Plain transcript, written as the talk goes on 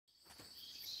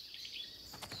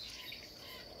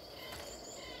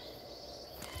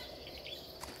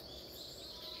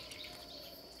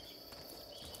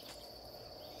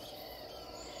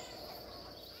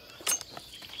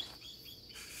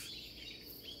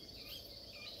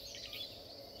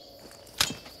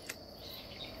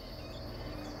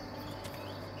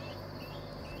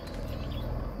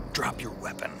Drop your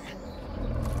weapon.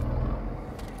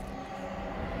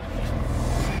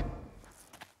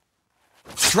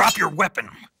 Drop your weapon!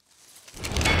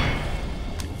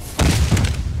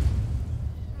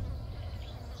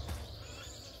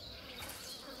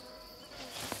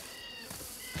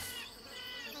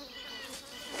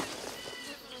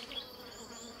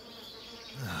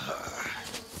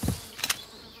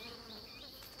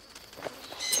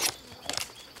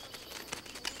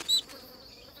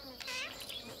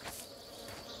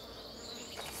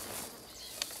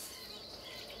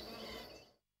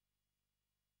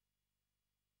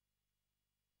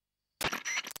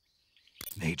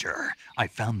 Major, I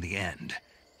found the end.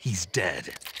 He's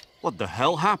dead. What the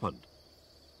hell happened?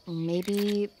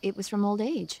 Maybe it was from old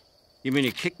age. You mean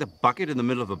he kicked the bucket in the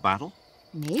middle of a battle?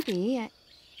 Maybe.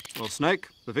 Well, Snake,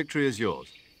 the victory is yours.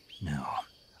 No,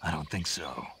 I don't think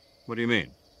so. What do you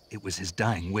mean? It was his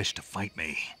dying wish to fight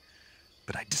me,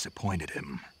 but I disappointed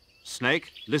him.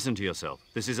 Snake, listen to yourself.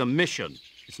 This is a mission.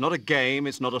 It's not a game,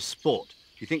 it's not a sport.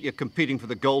 You think you're competing for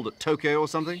the gold at Tokyo or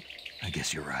something? I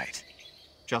guess you're right.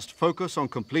 Just focus on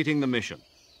completing the mission.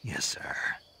 Yes, sir.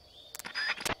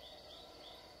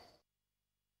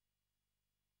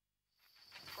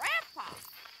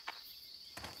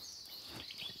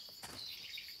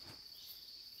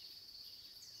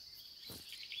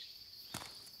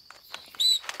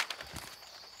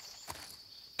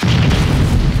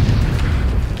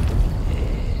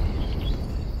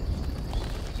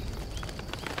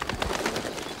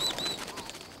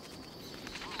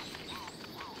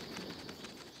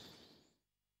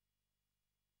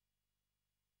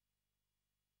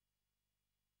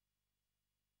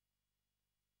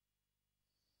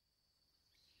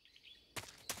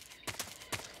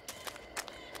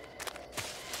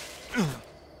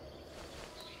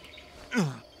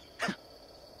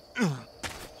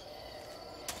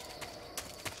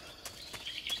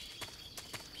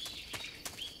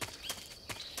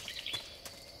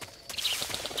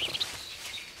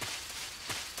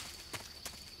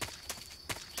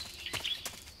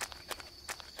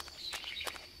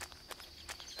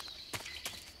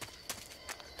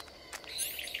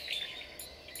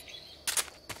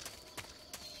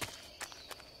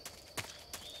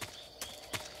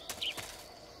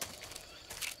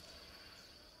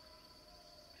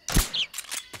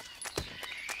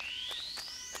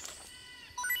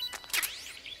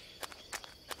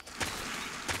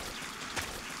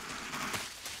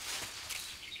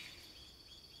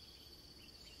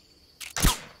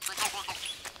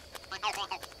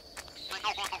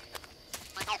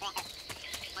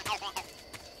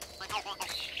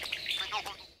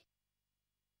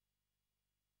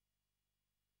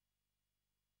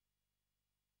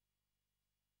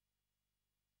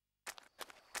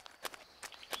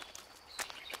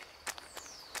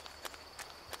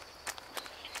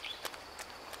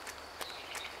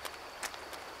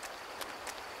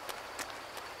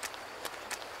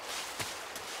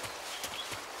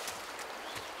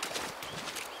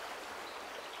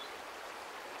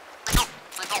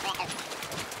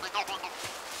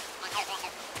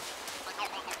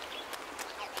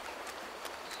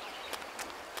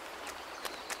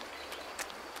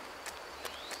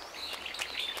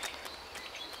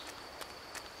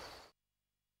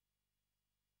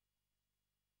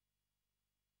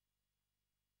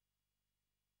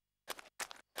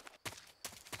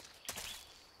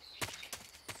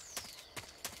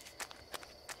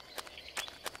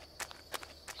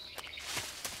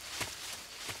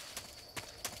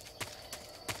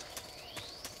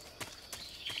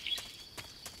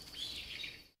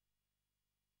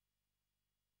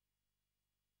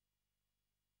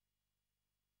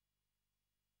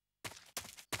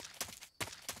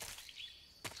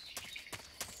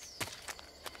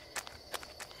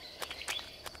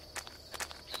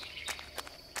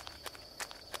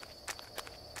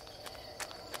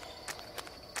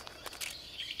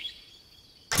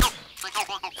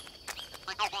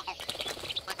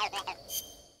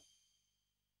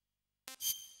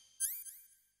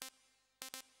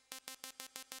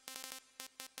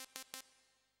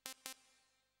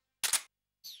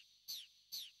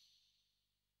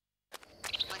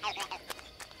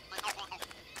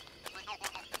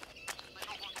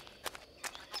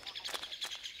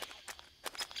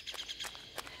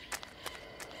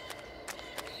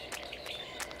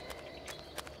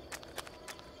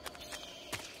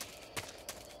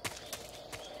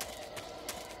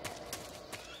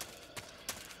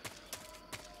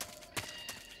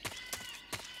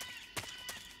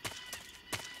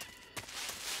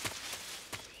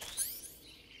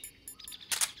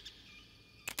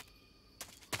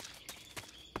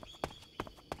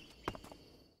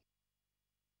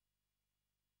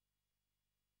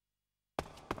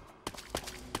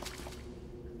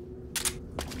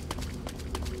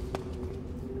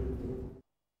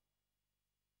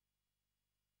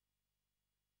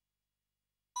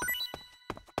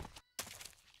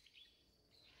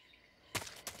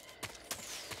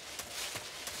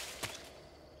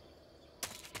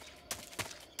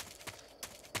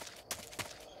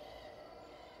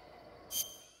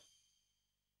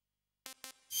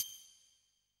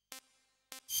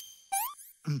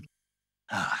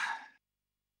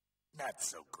 That's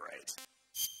so great.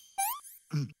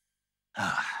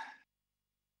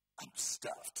 I'm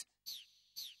stuffed.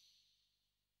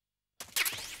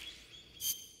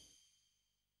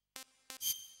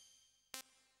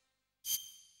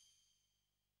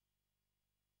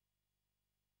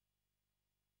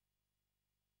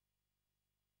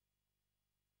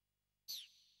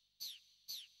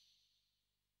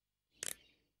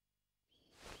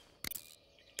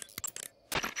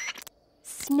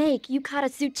 Snake, you caught a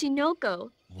Tsuchinoko.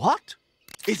 What?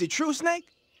 Is it true, Snake?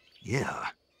 Yeah.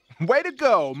 Way to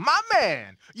go, my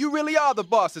man! You really are the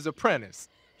boss's apprentice.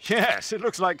 Yes, it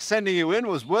looks like sending you in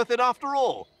was worth it after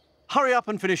all. Hurry up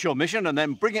and finish your mission and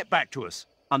then bring it back to us.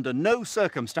 Under no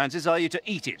circumstances are you to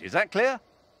eat it, is that clear?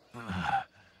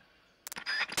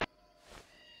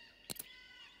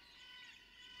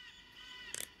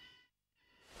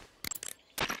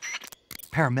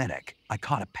 Paramedic, I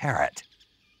caught a parrot.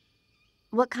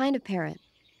 What kind of parrot?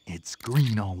 It's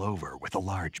green all over with a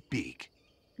large beak.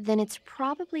 Then it's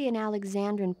probably an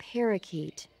Alexandrine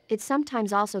parakeet. It's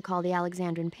sometimes also called the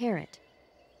Alexandrine parrot.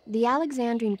 The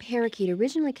Alexandrine parakeet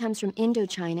originally comes from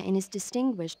Indochina and is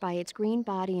distinguished by its green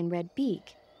body and red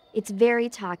beak. It's very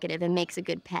talkative and makes a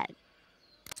good pet.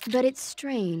 But it's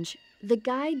strange. The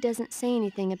guide doesn't say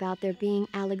anything about there being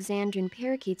Alexandrine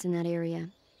parakeets in that area.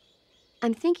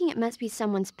 I'm thinking it must be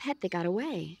someone's pet that got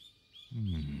away.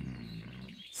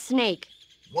 Snake.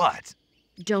 What?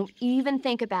 Don't even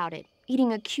think about it.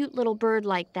 Eating a cute little bird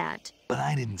like that. But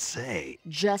I didn't say.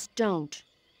 Just don't.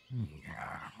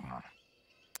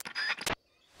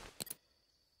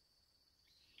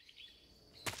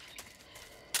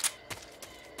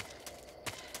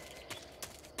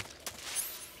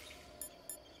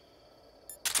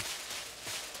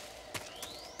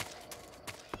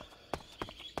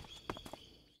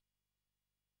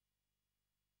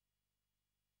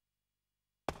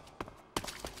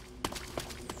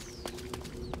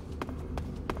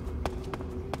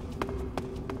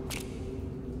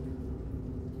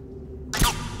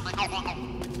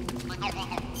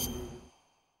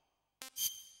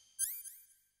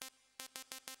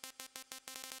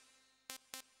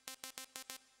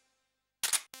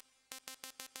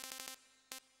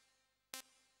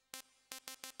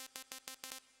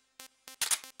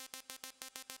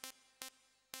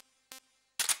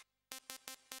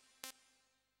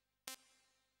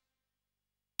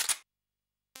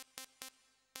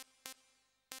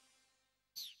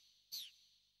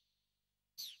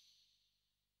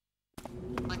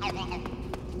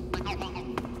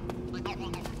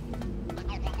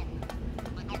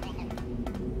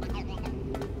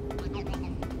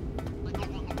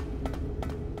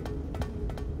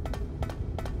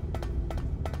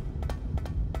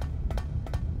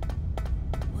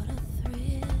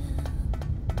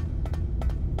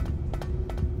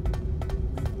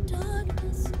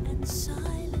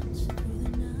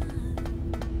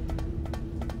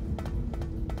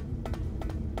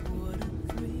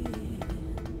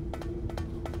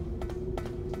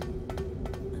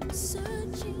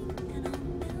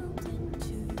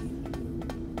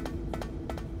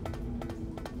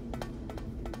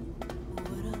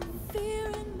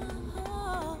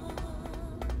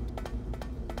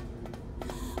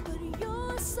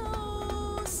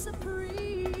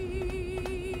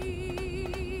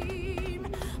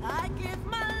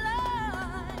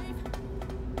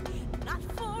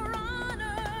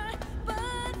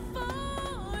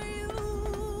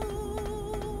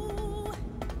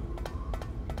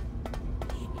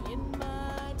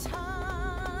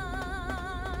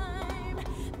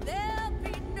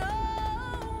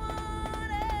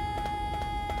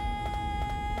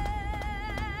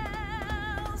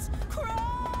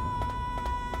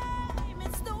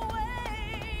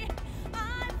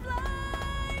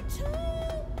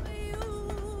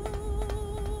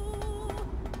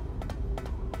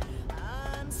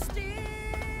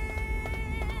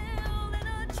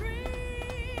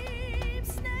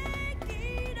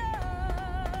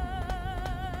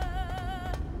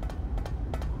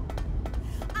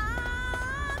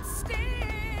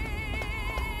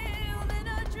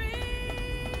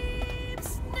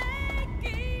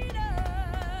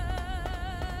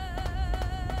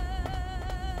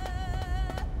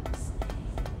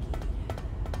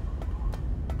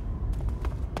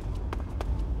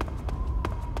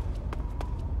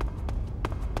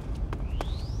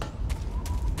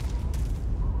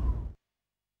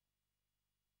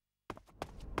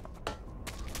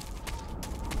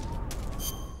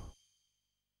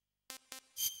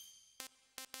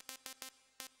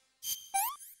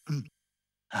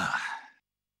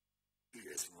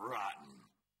 It's rotten.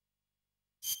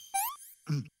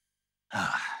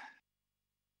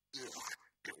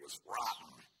 It was rotten.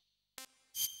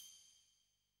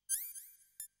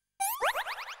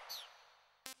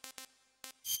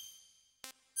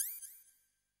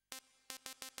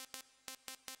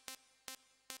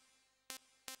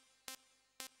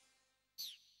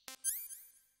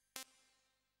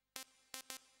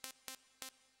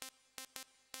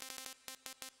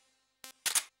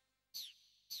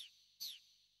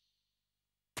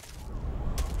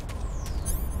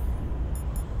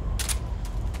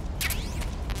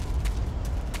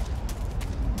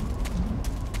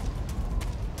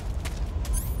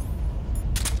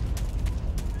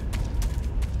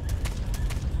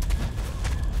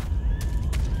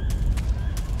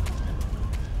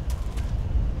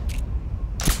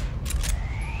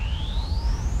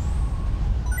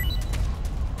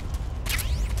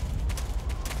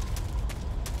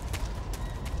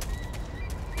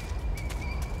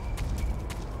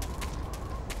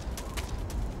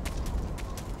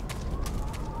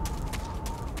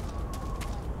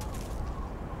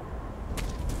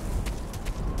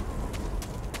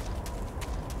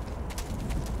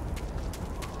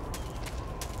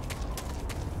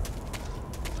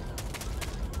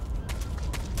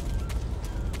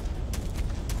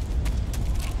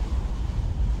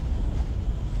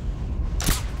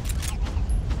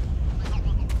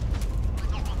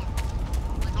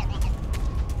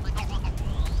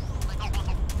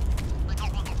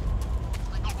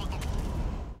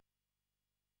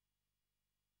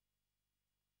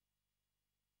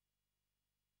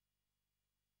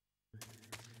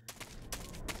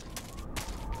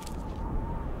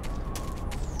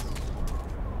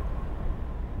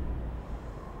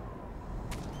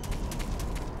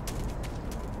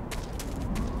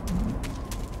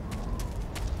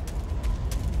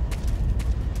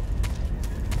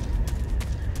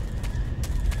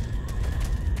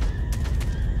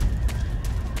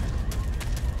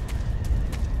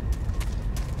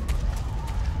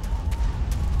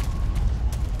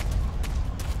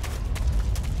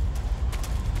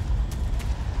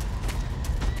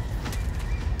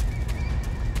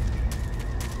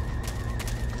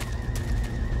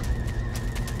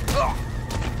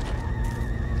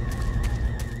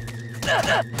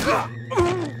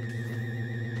 Ah!